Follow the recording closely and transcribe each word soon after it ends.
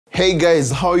Hey guys,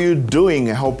 how are you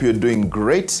doing? I hope you're doing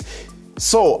great.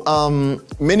 So,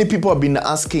 many people have been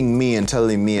asking me and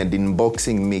telling me and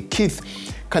inboxing me,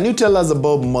 Keith, can you tell us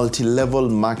about multi-level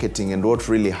marketing and what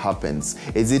really happens?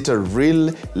 Is it a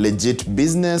real, legit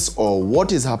business or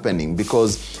what is happening?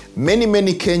 Because many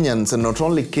Kenyans, and not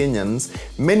only Kenyans,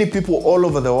 many people all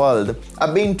over the world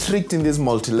are being tricked in this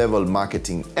multi-level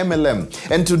marketing, MLM.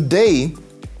 And today,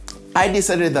 I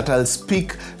decided that I'll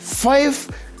speak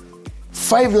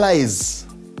five lies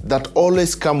that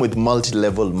always come with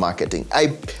multi-level marketing.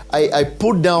 I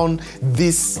put down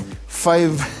these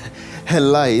 5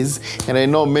 lies, and I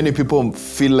know many people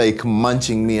feel like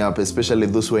munching me up, especially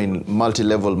those who are in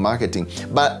multi-level marketing.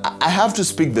 But I have to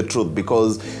speak the truth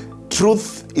because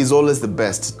truth is always the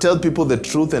best. Tell people the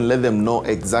truth and let them know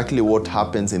exactly what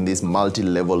happens in this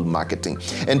multi-level marketing.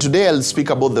 And today I'll speak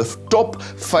about the top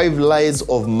 5 lies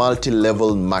of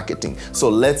multi-level marketing. So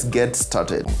let's get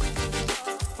started.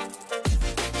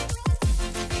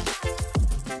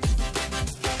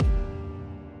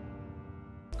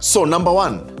 So number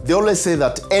 1, they always say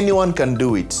that anyone can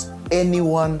do it.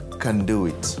 Anyone can do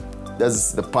it.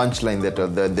 That's the punchline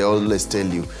that they always tell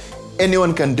you.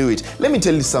 Anyone can do it. Let me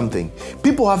tell you something.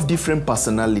 People have different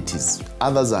personalities.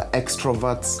 Others are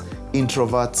extroverts,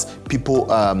 introverts.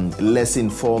 People are less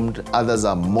informed. Others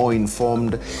are more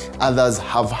informed. Others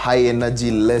have high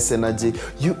energy, less energy.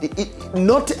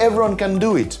 Not everyone can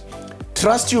do it.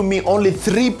 Trust you me, only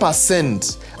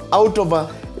 3% out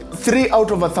of 3 out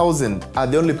of 1,000 are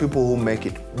the only people who make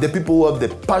it. The people who have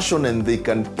the passion and they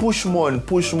can push more and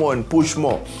push more and push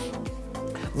more.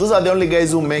 Those are the only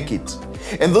guys who make it.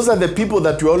 And those are the people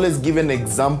that we're always given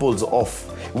examples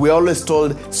of. We're always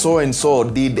told so-and-so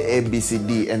did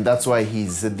ABCD and that's why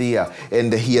he's there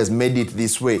and he has made it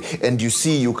this way. And you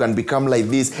see, you can become like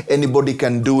this. Anybody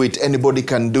can do it. Anybody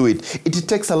can do it. It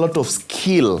takes a lot of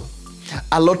skill,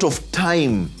 a lot of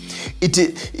time. It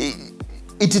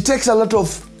takes a lot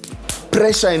of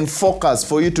pressure and focus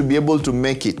for you to be able to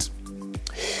make it.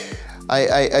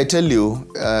 I tell you,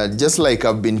 just like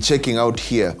I've been checking out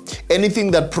here, anything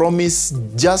that promise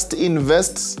just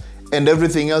invest and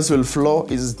everything else will flow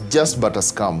is just but a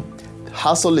scam.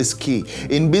 Hustle is key.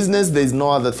 In business, there is no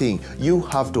other thing. You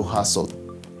have to hustle.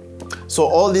 So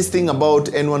all this thing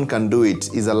about anyone can do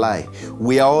it is a lie.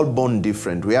 We are all born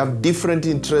different. We have different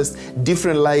interests,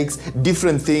 different likes,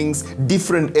 different things,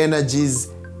 different energies,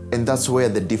 and that's where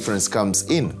the difference comes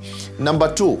in.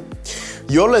 Number 2,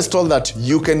 you're always told that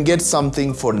you can get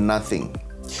something for nothing.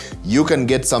 You can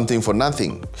get something for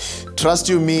nothing. Trust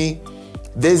you me,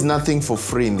 there's nothing for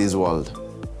free in this world.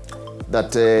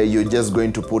 That you're just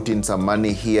going to put in some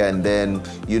money here and then,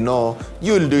 you'll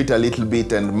do it a little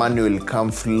bit and money will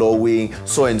come flowing.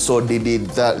 So-and-so did it,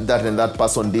 that and that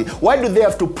person did. Why do they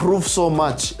have to prove so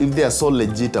much if they are so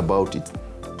legit about it?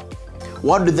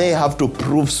 Why do they have to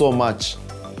prove so much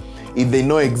if they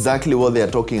know exactly what they are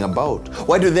talking about?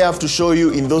 Why do they have to show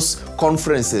you in those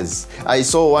conferences? I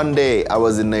saw one day, I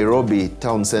was in Nairobi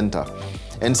town center,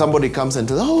 and somebody comes and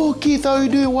tells, oh, Keith, how are you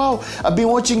doing? Wow, I've been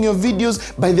watching your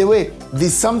videos. By the way,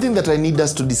 there's something that I need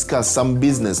us to discuss, some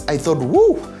business. I thought,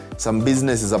 woo, some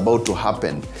business is about to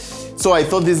happen. So I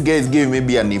thought this guy is giving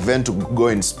maybe an event to go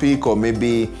and speak, or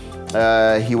maybe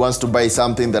he wants to buy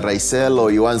something that I sell,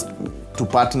 or he wants to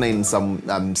partner in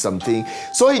something.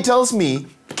 So he tells me,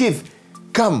 Keith,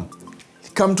 come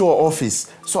to our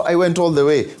office. So I went all the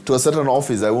way to a certain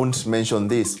office. I won't mention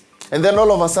this. And then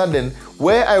all of a sudden,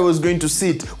 where I was going to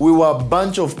sit, we were a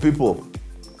bunch of people,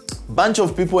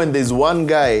 and there's one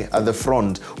guy at the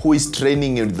front who is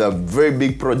training with the very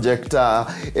big projector.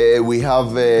 We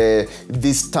have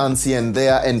this stands here and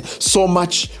there, and so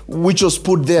much which was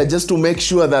put there just to make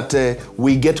sure that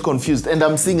we get confused. And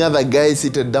I'm seeing other guys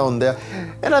seated down there.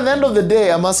 And at the end of the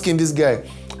day, I'm asking this guy,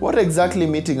 what exactly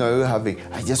meeting are you having?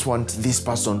 I just want this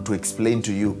person to explain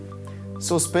to you.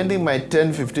 So spending my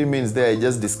 10-15 minutes there, I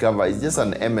just discover it's just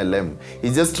an MLM.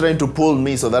 He's just trying to pull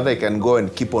me so that I can go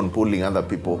and keep on pulling other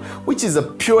people, which is a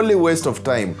purely waste of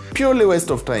time. Purely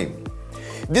waste of time.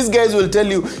 These guys will tell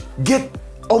you, get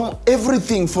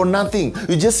everything for nothing.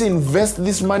 You just invest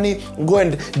this money, go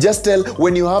and just tell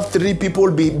when you have 3 people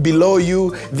below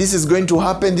you, this is going to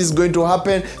happen, this is going to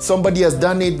happen, somebody has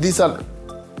done it, this and...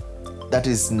 That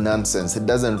is nonsense. It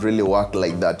doesn't really work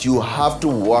like that. You have to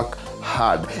work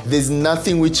hard. There's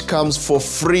nothing which comes for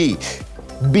free.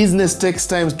 Business takes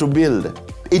time to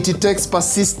build. It takes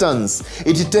persistence.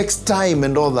 It takes time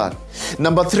and all that.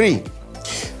 Number 3,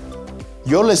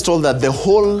 you're always told that the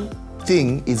whole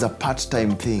thing is a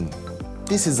part-time thing.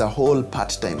 This is a whole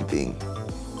part-time thing.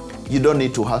 You don't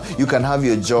need to have, you can have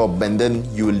your job and then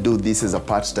you will do this as a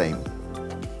part-time.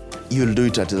 You'll do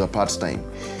it as a part-time.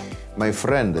 My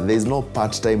friend, there is no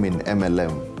part-time in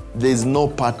MLM. There is no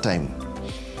part-time.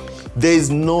 There is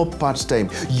no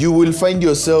part-time. You will find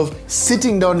yourself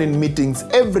sitting down in meetings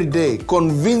every day,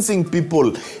 convincing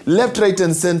people, left, right,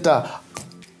 and center.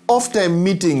 Off-time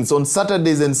meetings on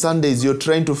Saturdays and Sundays, you're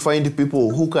trying to find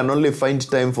people who can only find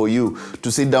time for you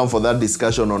to sit down for that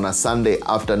discussion on a Sunday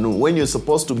afternoon when you're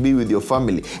supposed to be with your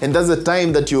family. And that's the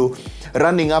time that you're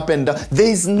running up and down. There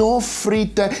is no free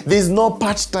time. There is no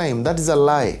part-time. That is a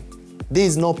lie. There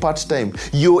is no part-time.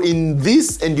 You're in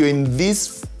this and you're in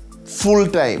this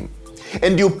full-time.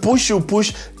 And you push.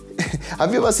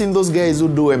 Have you ever seen those guys who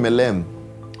do MLM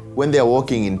when they're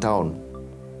walking in town?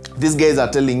 These guys are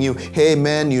telling you, hey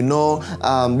man, you know,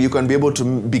 you can be able to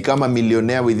become a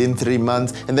millionaire within 3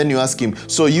 months. And then you ask him,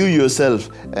 so you yourself,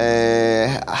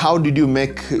 how did you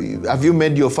have you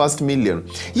made your first million?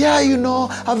 Yeah, you know,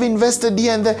 I've invested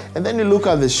here and there. And then you look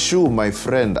at the shoe, my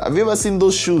friend. Have you ever seen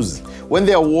those shoes? When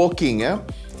they are walking,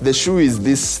 the shoe is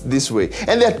this way.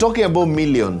 And they're talking about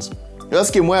millions. You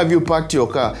ask him, where have you parked your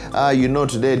car? You know,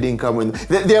 today I didn't come with.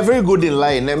 They are very good in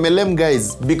lying. MLM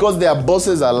guys, because their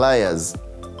bosses are liars.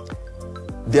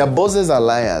 Their bosses are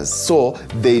liars, so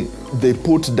they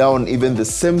put down even the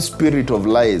same spirit of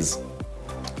lies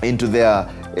into their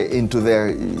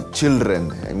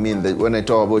children. I mean, when I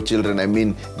talk about children, I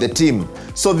mean the team.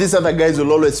 So these other guys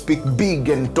will always speak big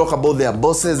and talk about their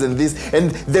bosses and this,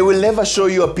 and they will never show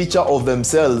you a picture of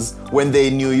themselves when they're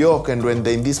in New York and when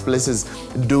they're in these places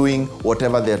doing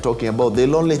whatever they're talking about.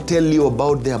 They'll only tell you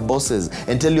about their bosses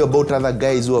and tell you about other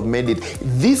guys who have made it.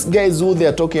 These guys who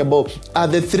they're talking about are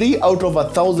the 3 out of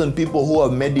 1,000 people who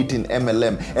have made it in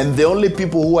MLM, and the only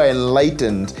people who are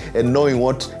enlightened and knowing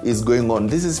what is going on.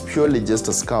 This is purely just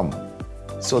a scam.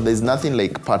 So there's nothing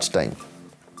like part-time.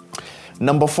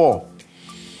 Number 4,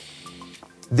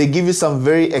 they give you some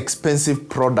very expensive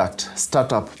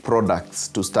startup products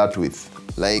to start with,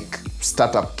 like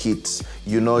startup kits.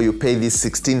 You know, you pay this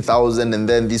 16,000 and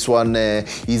then this one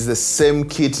is the same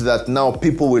kit that now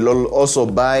people will also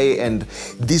buy, and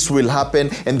this will happen,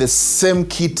 and the same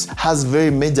kit has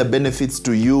very major benefits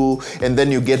to you, and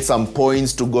then you get some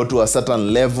points to go to a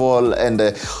certain level, and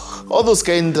all those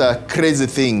kind of crazy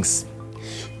things.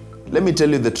 Let me tell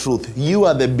you the truth. You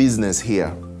are the business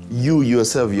here. You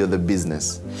yourself, you're the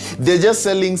business. They're just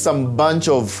selling some bunch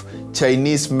of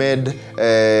Chinese-made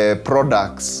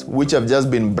products which have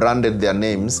just been branded their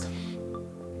names.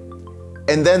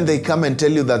 And then they come and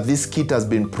tell you that this kit has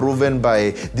been proven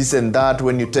by this and that.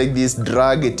 When you take this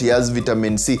drug, it has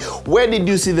vitamin C. Where did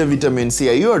you see the vitamin C?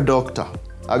 Are you a doctor?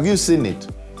 Have you seen it?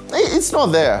 It's not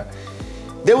there.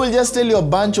 They will just tell you a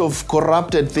bunch of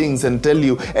corrupted things and tell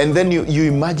you, and then you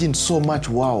imagine so much,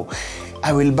 wow,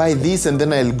 I will buy this and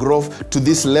then I'll grow to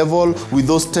this level. With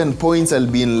those 10 points, I'll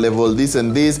be in level this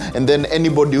and this. And then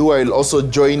anybody who I will also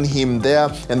join him there.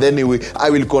 And then I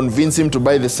will convince him to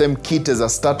buy the same kit as a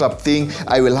startup thing.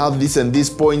 I will have this and these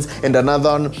points and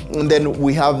another one. And then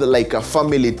we have like a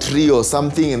family tree or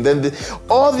something. And then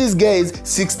all these guys,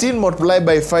 16 multiplied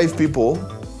by 5 people,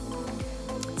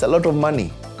 it's a lot of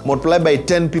money. Multiplied by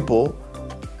 10 people,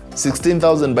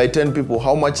 16,000 by 10 people,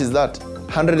 how much is that?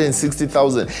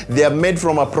 160,000. They are made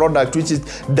from a product which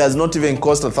does not even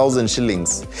cost 1,000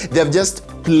 shillings. They have just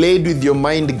played with your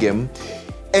mind game.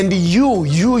 And you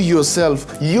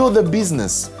yourself, you're the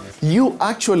business. You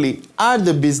actually are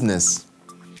the business.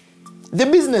 The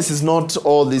business is not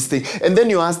all these things. And then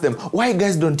you ask them, why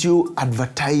guys don't you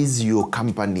advertise your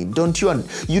company?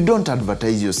 You don't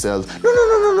advertise yourself.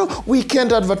 No. We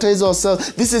can't advertise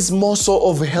ourselves. This is more so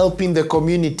of helping the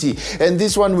community. And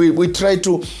this one we try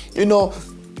to,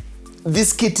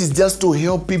 this kit is just to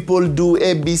help people do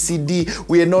A, B, C, D.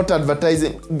 We are not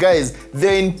advertising. Guys,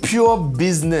 they're in pure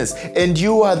business. And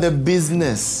you are the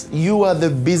business. You are the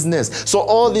business. So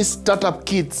all these startup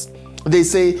kits, they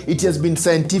say it has been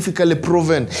scientifically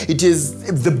proven. It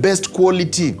is the best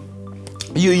quality.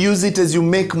 You use it as you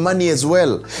make money as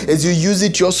well. As you use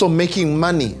it, you're also making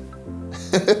money.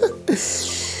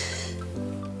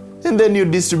 And then you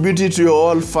distribute it to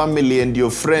your whole family and your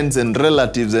friends and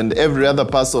relatives and every other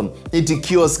person. It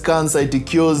cures cancer, it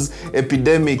cures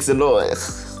epidemics and all.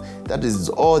 That is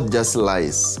all just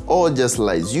lies. All just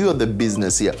lies. You are the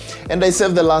business here. And I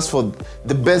save the last for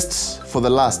the best for the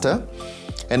last.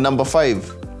 And number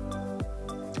 5,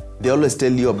 they always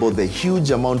tell you about the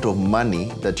huge amount of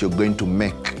money that you're going to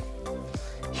make.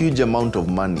 Huge amount of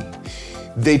money.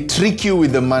 They trick you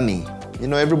with the money.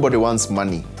 Everybody wants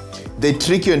money. They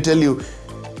trick you and tell you,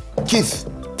 Keith,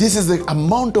 this is the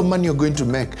amount of money you're going to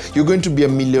make. You're going to be a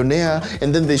millionaire.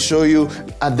 And then they show you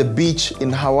at the beach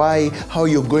in Hawaii how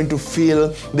you're going to feel.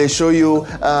 They show you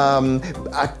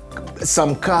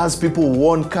some cars, people who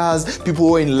own cars, people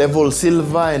who are in level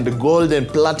silver and gold and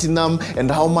platinum, and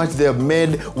how much they have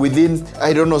made within,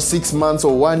 I don't know, 6 months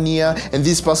or 1 year, and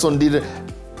this person did it.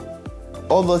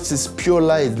 All that is pure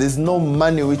lies. There's no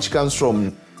money which comes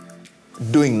from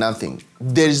doing nothing.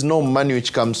 There is no money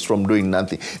which comes from doing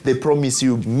nothing. They promise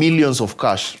you millions of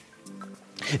cash.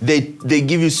 They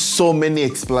give you so many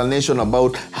explanations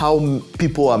about how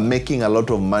people are making a lot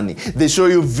of money. They show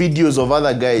you videos of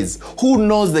other guys. Who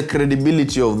knows the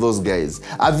credibility of those guys?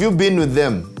 Have you been with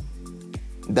them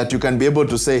that you can be able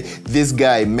to say, this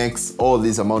guy makes all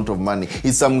this amount of money?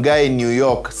 It's some guy in New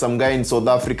York, some guy in South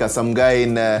Africa, some guy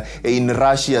in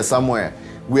Russia somewhere.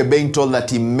 We're being told that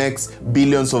he makes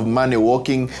billions of money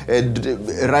walking,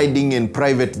 riding in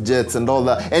private jets and all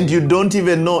that. And you don't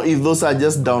even know if those are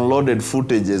just downloaded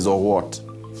footages or what.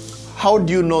 How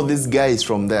do you know this guy is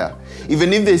from there?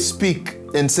 Even if they speak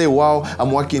and say, wow,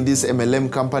 I'm working this MLM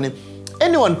company,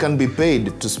 anyone can be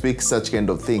paid to speak such kind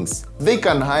of things. They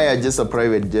can hire just a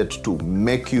private jet to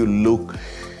make you look,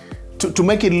 to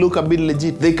make it look a bit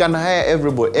legit. They can hire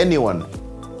everybody, anyone.